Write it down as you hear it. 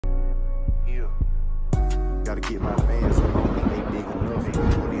gotta get my fans. I don't think they big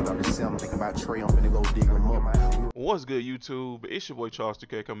enough. What these are the sell, I'm thinking about Trey, I'm finna go dig them up. What's good, YouTube? It's your boy Charles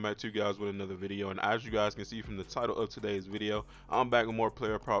 2K coming back to you guys with another video. And as you guys can see from the title of today's video, I'm back with more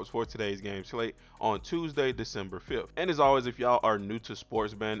player props for today's game slate on Tuesday, December 5th. And as always, if y'all are new to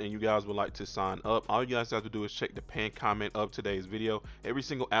sports betting and you guys would like to sign up, all you guys have to do is check the pinned comment of today's video. Every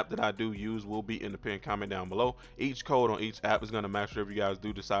single app that I do use will be in the pinned comment down below. Each code on each app is going to match whatever you guys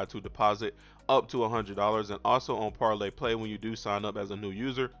do decide to deposit up to $100, and also on parlay play when you do sign up as a new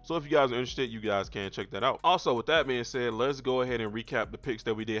user. So if you guys are interested, you guys can check that out. Also, with that being said, let's go ahead and recap the picks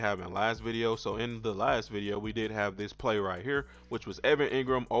that we did have in last video. So in the last video, we did have this play right here, which was Evan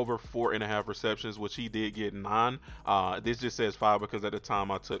Ingram over 4.5 receptions, which he did get 9. This just says 5 because at the time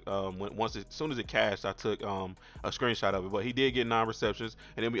I took as soon as it cashed, I took a screenshot of it, but he did get 9 receptions.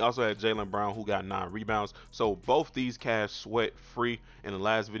 And then we also had Jaylen Brown, who got 9 rebounds. So both these cash sweat free in the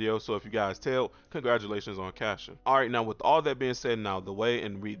last video. So if you guys tell, congratulations on cashing. All right, now with all that being said, now the way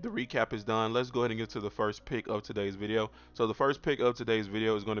and the recap is done, let's go ahead and get to the first pick of today's video. So the first pick of today's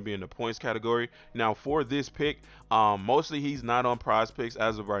video is going to be in the points category. Now for this pick, mostly he's not on PrizePicks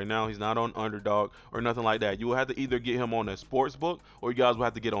as of right now. He's not on Underdog or nothing like that. You will have to either get him on a sports book, or you guys will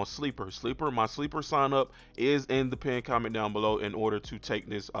have to get on Sleeper. My Sleeper sign up is in the pinned comment down below in order to take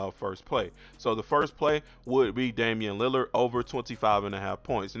this first play. So the first play would be Damian Lillard over 25.5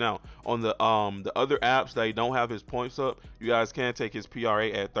 points. Now on the other apps, they don't have his points up. You guys can take his PRA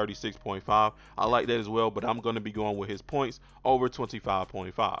at 36.5. I like that as well, but I'm going to be going with his points over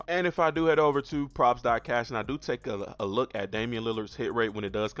 25.5. And if I do head over to props.cash and I do take a look at Damian Lillard's hit rate when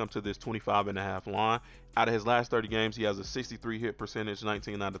it does come to this 25.5 line, out of his last 30 games, he has a 63 hit percentage,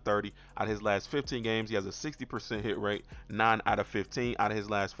 19 out of 30. Out of his last 15 games, he has a 60% hit rate, 9 out of 15. Out of his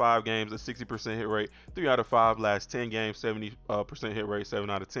last 5 games, a 60% hit rate, 3 out of 5. Last 10 games, 70% hit rate, 7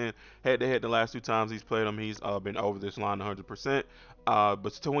 out of 10. Head-to-head, the last 2 times he's played him, he's been over this line 100%. But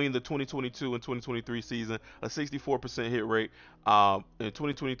between the 2022 and 2023 season, a 64% hit rate. In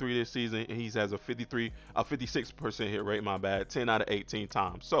 2023 this season, he has a 56% hit rate, my bad, 10 out of 18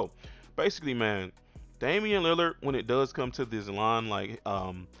 times. So basically, man, Damian Lillard, when it does come to this line, like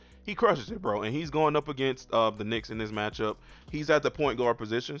he crushes it, bro. And he's going up against the Knicks in this matchup. He's at the point guard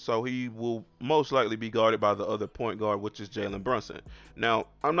position, so he will most likely be guarded by the other point guard, which is Jalen Brunson. Now,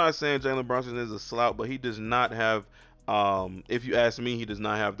 I'm not saying Jalen Brunson is a slouch, but he does not have, if you ask me, he does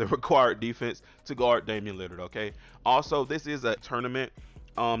not have the required defense to guard Damian Lillard, okay? Also, this is a tournament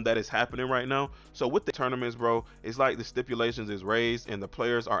that is happening right now. So with the tournaments, bro, it's like the stipulations is raised and the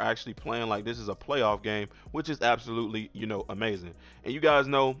players are actually playing like this is a playoff game, which is absolutely, you know, amazing. And you guys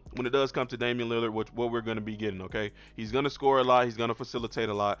know when it does come to Damian Lillard, what we're going to be getting, okay? He's going to score a lot. He's going to facilitate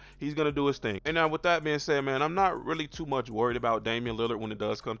a lot. He's going to do his thing. And now with that being said, man, I'm not really too much worried about Damian Lillard when it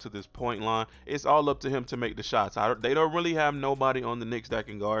does come to this point line. It's all up to him to make the shots. They don't really have nobody on the Knicks that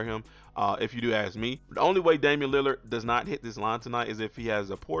can guard him. If you do ask me, the only way Damian Lillard does not hit this line tonight is if he has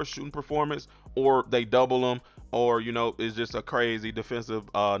a poor shooting performance, or they double him, or, you know, it's just a crazy defensive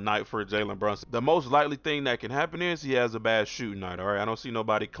night for Jalen Brunson. The most likely thing that can happen is he has a bad shooting night. All right, I don't see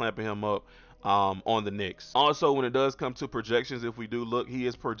nobody clamping him up on the Knicks. Also, when it does come to projections, if we do look, he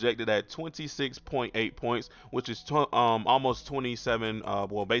is projected at 26.8 points, which is almost 27,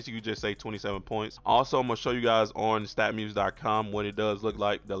 well, basically just say 27 points. Also, I'm gonna show you guys on statmuse.com what it does look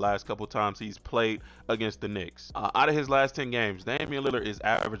like the last couple times he's played against the Knicks. Out of his last 10 games, Damian Lillard is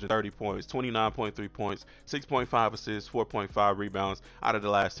averaging 30 points, 29.3 points, 6.5 assists, 4.5 rebounds out of the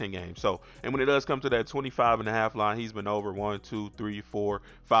last 10 games. So, and when it does come to that 25.5 line, he's been over 1, 2, 3, 4,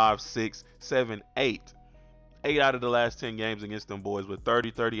 5, 6, 7, 8 out of the last 10 games against them boys with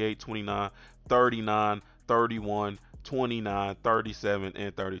 30, 38, 29, 39, 31, 29, 37,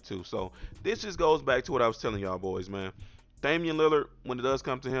 and 32. So this just goes back to what I was telling y'all boys, man. Damian Lillard, when it does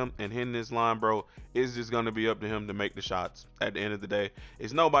come to him and hitting this line, bro, it's just going to be up to him to make the shots at the end of the day.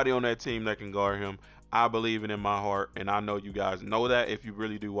 It's nobody on that team that can guard him. I believe it in my heart, and I know you guys know that if you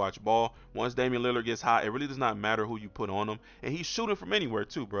really do watch ball. Once Damian Lillard gets hot, it really does not matter who you put on him, and he's shooting from anywhere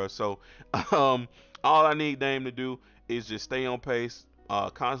too, bro. So all I need Dame to do is just stay on pace,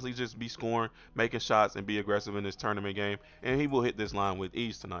 constantly just be scoring, making shots, and be aggressive in this tournament game, and he will hit this line with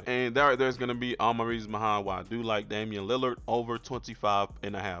ease tonight. And there's going to be all my reasons behind why I do like Damian Lillard over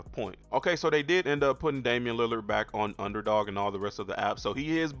 25.5 points. Okay, so they did end up putting Damian Lillard back on Underdog and all the rest of the apps, so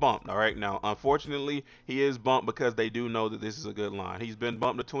he is bumped. All right, now unfortunately he is bumped because they do know that this is a good line. He's been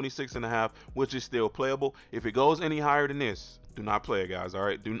bumped to 26.5, which is still playable. If it goes any higher than this, do not play it, guys. All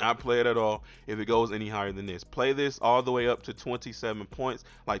right, do not play it at all if it goes any higher than this. Play this all the way up to 27 points,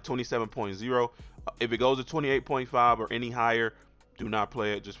 like 27.0. If it goes to 28.5 or any higher, Do not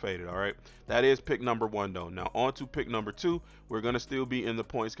play it, just fade it, all right? That is pick number 1 though. Now on to pick number 2. We're gonna still be in the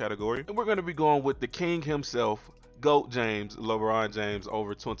points category, and we're gonna be going with the king himself, GOAT James, LeBron James,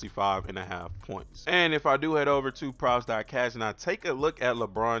 over 25.5 points. And if I do head over to props.cash and I take a look at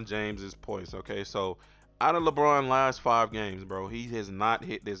LeBron James's points, okay, so out of LeBron last 5 games, bro, he has not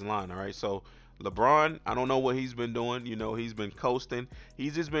hit this line, all right? So LeBron, I don't know what he's been doing. You know, he's been coasting.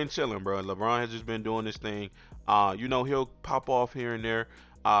 He's just been chilling, bro. LeBron has just been doing this thing. You know, he'll pop off here and there.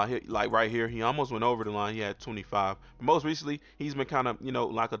 Like right here, he almost went over the line. He had 25. But most recently, he's been kind of, you know,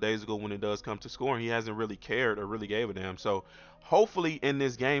 like a days ago when it does come to scoring, he hasn't really cared or really gave a damn. So hopefully in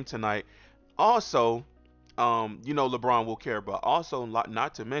this game tonight, also, you know, LeBron will care. But also,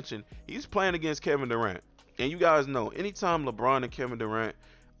 not to mention, he's playing against Kevin Durant. And you guys know, anytime LeBron and Kevin Durant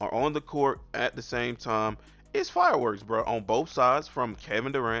are on the court at the same time, it's fireworks, bro, on both sides, from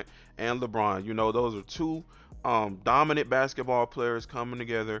Kevin Durant and LeBron. You know, those are two dominant basketball players coming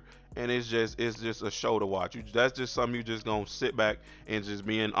together, and it's just a show to watch. That's just something you just gonna sit back and just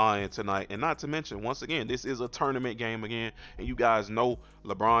be in awe in tonight. And not to mention, once again, this is a tournament game again, and you guys know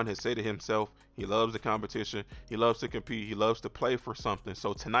LeBron has said it himself. He loves the competition. He loves to compete. He loves to play for something.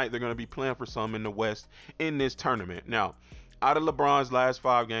 So tonight they're gonna be playing for something in the West in this tournament. Now, out of LeBron's last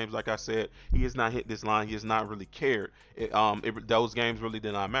 5 games, like I said, he has not hit this line. He has not really cared. Those games really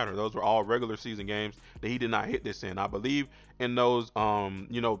did not matter. Those were all regular season games that he did not hit this in. I believe in those,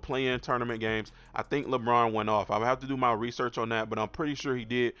 you know, play-in tournament games, I think LeBron went off. I would have to do my research on that, but I'm pretty sure he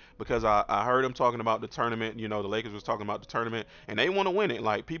did, because I heard him talking about the tournament. You know, the Lakers was talking about the tournament, and they want to win it.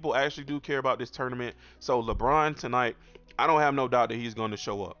 Like, people actually do care about this tournament. So LeBron tonight, I don't have no doubt that he's going to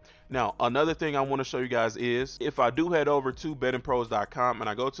show up. Now, another thing I want to show you guys is, if I do head over to bettingpros.com and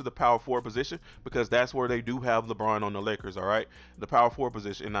I go to the power forward position, because that's where they do have LeBron on the Lakers, all right, the power forward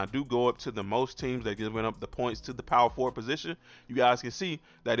position, and I do go up to the most teams that giving up the points to the power forward position, you guys can see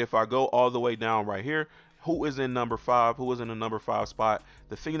that if I go all the way down right here, who is in number 5, who is in the number 5 spot,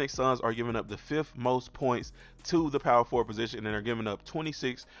 the Phoenix Suns are giving up the 5th most points to the power forward position, and they're giving up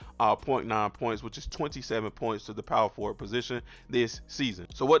 26.9 points, which is 27 points to the power forward position this season.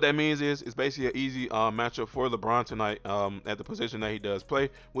 So what that means is, it's basically an easy matchup for LeBron tonight at the position that he does play,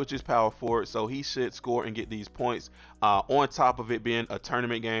 which is power forward. So he should score and get these points, on top of it being a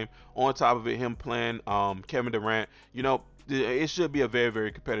tournament game, on top of it him playing Kevin Durant. You know, it should be a very,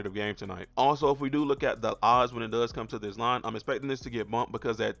 very competitive game tonight. Also, if we do look at the odds when it does come to this line, I'm expecting this to get bumped,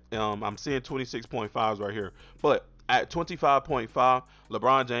 because I'm seeing 26.5s right here. But at 25.5,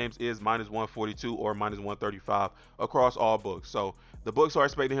 LeBron James is -142 or -135 across all books. So the books are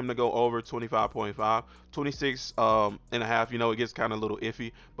expecting him to go over 25.5. 26.5, you know, it gets kind of a little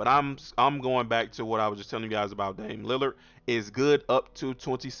iffy. But I'm going back to what I was just telling you guys about Dame Lillard is good up to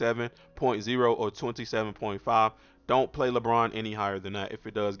 27.0 or 27.5. Don't play LeBron any higher than that if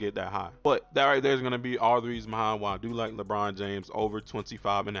it does get that high. But that right there is going to be all the reason behind why I do like LeBron James over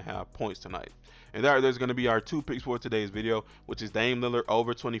 25.5 points tonight. And that right there's going to be our 2 picks for today's video, which is Dame Lillard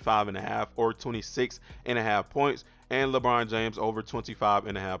over 25.5 or 26.5 points, and LeBron James over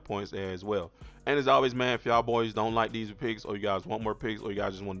 25.5 points as well. And as always, man, if y'all boys don't like these picks, or you guys want more picks, or you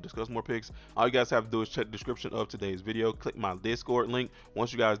guys just want to discuss more picks, all you guys have to do is check the description of today's video, click my Discord link.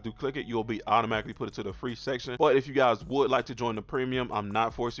 Once you guys do click it, you'll be automatically put into the free section. But if you guys would like to join the premium, I'm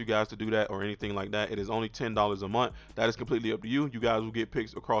not forcing you guys to do that or anything like that. It is only $10 a month. That is completely up to you. You guys will get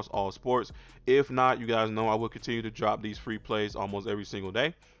picks across all sports. If not, you guys know I will continue to drop these free plays almost every single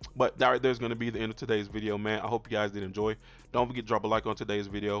day. But that right there is going to be the end of today's video, man. I hope you guys did enjoy. Don't forget to drop a like on today's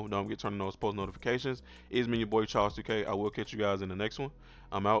video. Don't forget to turn on those post notifications. It's me, your boy Charles 2K. I will catch you guys in the next one.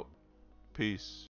 I'm out. Peace.